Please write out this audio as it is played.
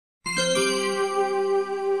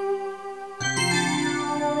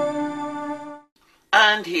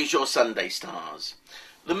And here's your Sunday stars.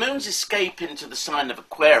 The moon's escape into the sign of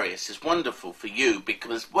Aquarius is wonderful for you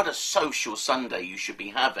because what a social Sunday you should be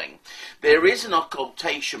having. There is an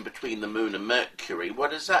occultation between the moon and Mercury.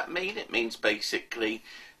 What does that mean? It means basically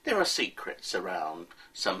there are secrets around.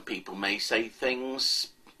 Some people may say things,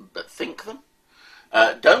 but think them.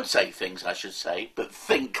 Don't say things, I should say, but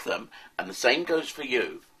think them. And the same goes for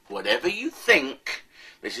you. Whatever you think,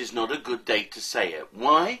 this is not a good day to say it.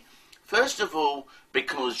 Why? First of all,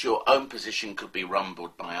 because your own position could be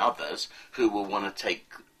rumbled by others who will want to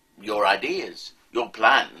take your ideas, your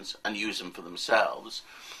plans, and use them for themselves.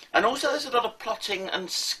 And also there's a lot of plotting and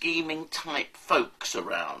scheming type folks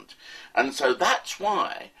around. And so that's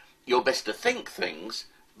why you're best to think things,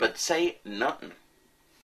 but say nothing.